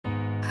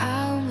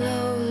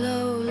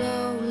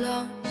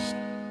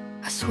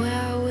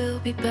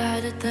be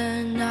better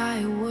than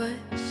I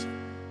was.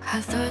 I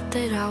thought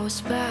that I was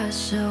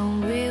special,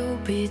 we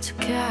would be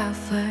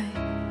together,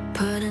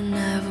 but I've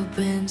never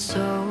been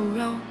so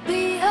wrong.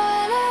 We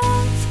had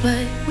enough,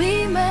 but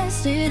we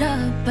messed it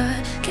up.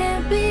 But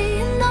can't be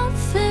enough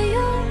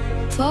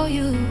for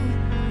you.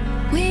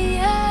 We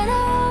had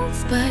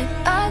enough, but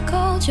I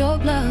called your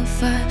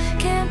bluff. I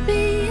can't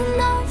be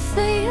enough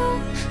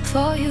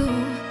for you.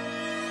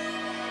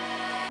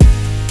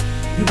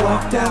 You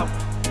walked out,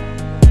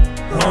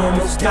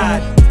 almost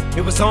died.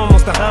 It was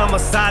almost a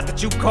homicide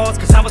that you caused,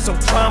 cause I was so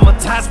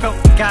traumatized. Felt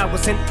like I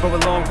was in for a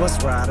long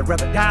bus ride. I'd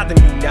rather die than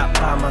you not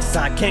by my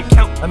side. Can't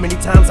count how many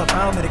times I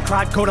vomited,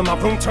 cried, go to my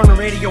room, turn the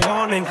radio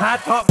on and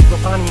hide. Thought we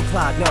were Bonnie and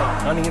Clyde, no,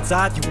 on the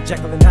inside you were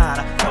Jekyll and Hyde.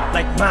 I felt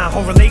like my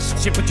whole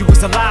relationship with you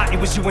was a lie. It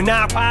was you and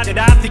I, why did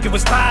I think it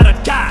was ride or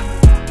die?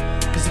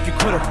 Cause if you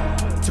could've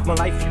took my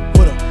life, you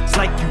would've. It's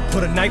like you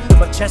put a knife in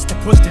my chest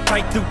and pushed it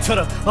right through to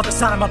the other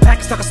side of my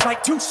back. Stuck a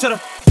spike too, should've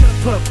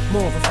put up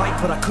more of a fight,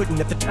 but I couldn't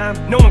at the time.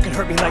 No one could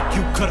hurt me like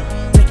you could've.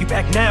 Take you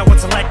back now,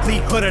 what's the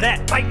likelihood of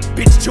that? Fight,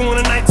 bitch, chewing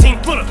a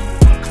 19-footer.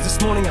 Cause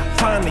this morning I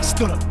finally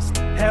stood up,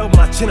 held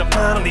my chin up,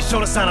 finally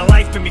showed a sign of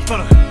life in me for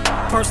the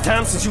first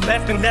time since you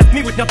left, and left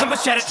me with nothing but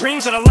shattered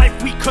dreams of the life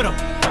we could've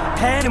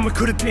had and we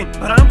could've been.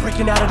 But I'm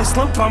breaking out of this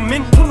slump I'm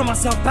in, pulling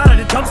myself out of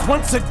the dumps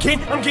once again.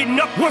 I'm getting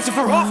up once and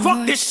for all,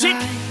 fuck this shit.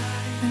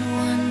 And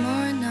one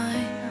more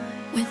night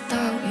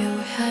without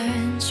your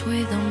hands,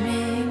 without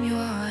me in your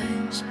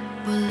eyes.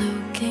 But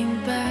looking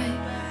back,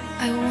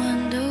 I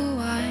wonder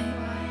why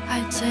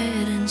I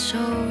didn't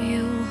show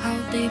you how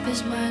deep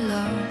is my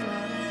love.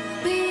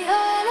 We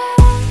had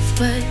enough,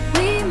 but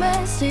we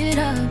messed it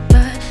up.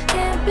 But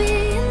can't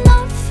be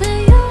enough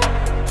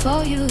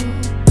for you.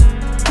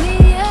 We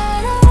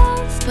had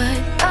enough, but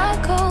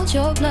I called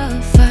your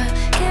bluff. I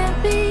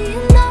can't be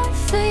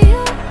enough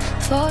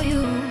for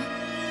you.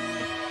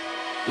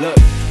 Look,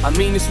 I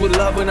mean this with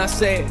love when I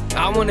say it.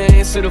 I wanna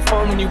answer the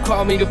phone when you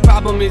call me. The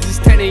problem is it's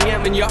 10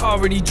 AM and you're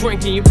already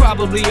drinking. You're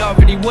probably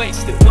already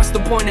wasted. What's the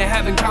point of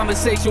having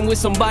conversation with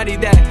somebody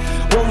that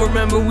won't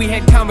remember we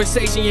had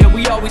conversation? Yeah,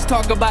 we always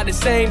talk about the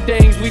same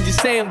things, we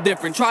just say them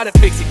different. Try to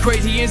fix it.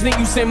 Crazy, isn't it?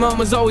 You say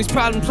mama's always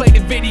proud and play the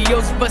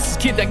videos of us as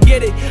kids. I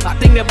get it. I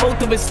think that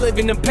both of us live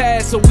in the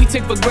past, so we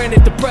take for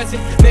granted the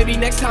present. Maybe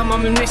next time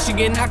I'm in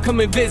Michigan, I come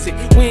and visit.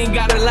 We ain't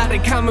got a lot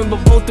in common,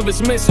 but both of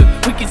us miss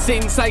her. We can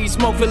sit inside your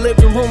smoke for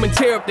living room and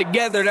tear up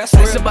together. That's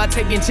real. It's about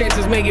taking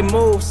chances, making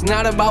moves.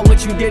 Not about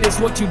what you did, it's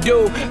what you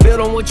do. Build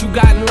on what you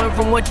got and learn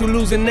from what you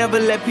lose, and never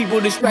let people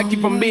distract you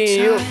from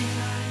being you.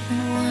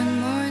 And one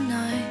more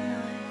night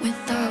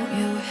without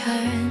your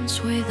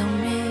hands, without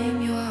me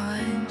in your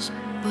eyes.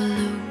 But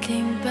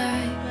looking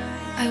back,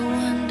 I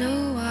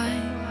wonder why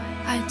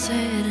I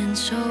didn't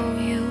show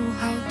you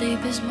how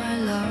deep is my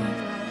love.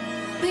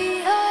 We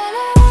had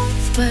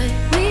enough, but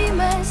we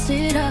messed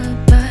it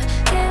up. But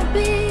can't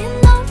be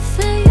enough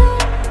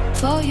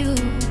for you.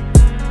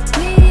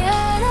 We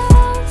had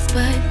enough,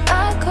 but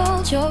I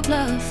called your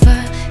bluff.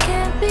 I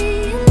can't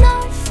be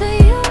enough for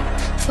you.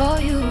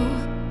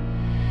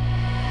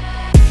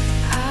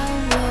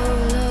 I'm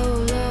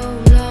low.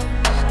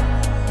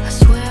 I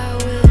swear I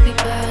will be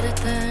better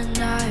than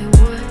I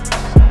was.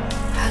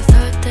 I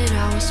thought that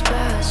I was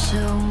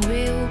special,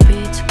 we would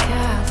be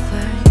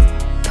together,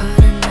 but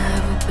I've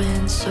never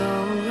been so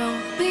wrong.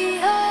 We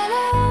had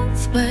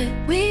enough, but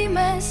we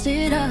messed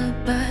it up.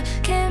 But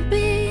can't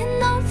be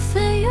enough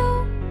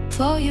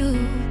for you.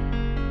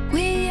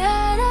 We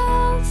had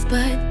enough,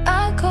 but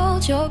I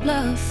called your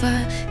bluff.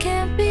 I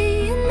can't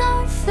be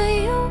enough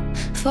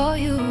for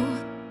you.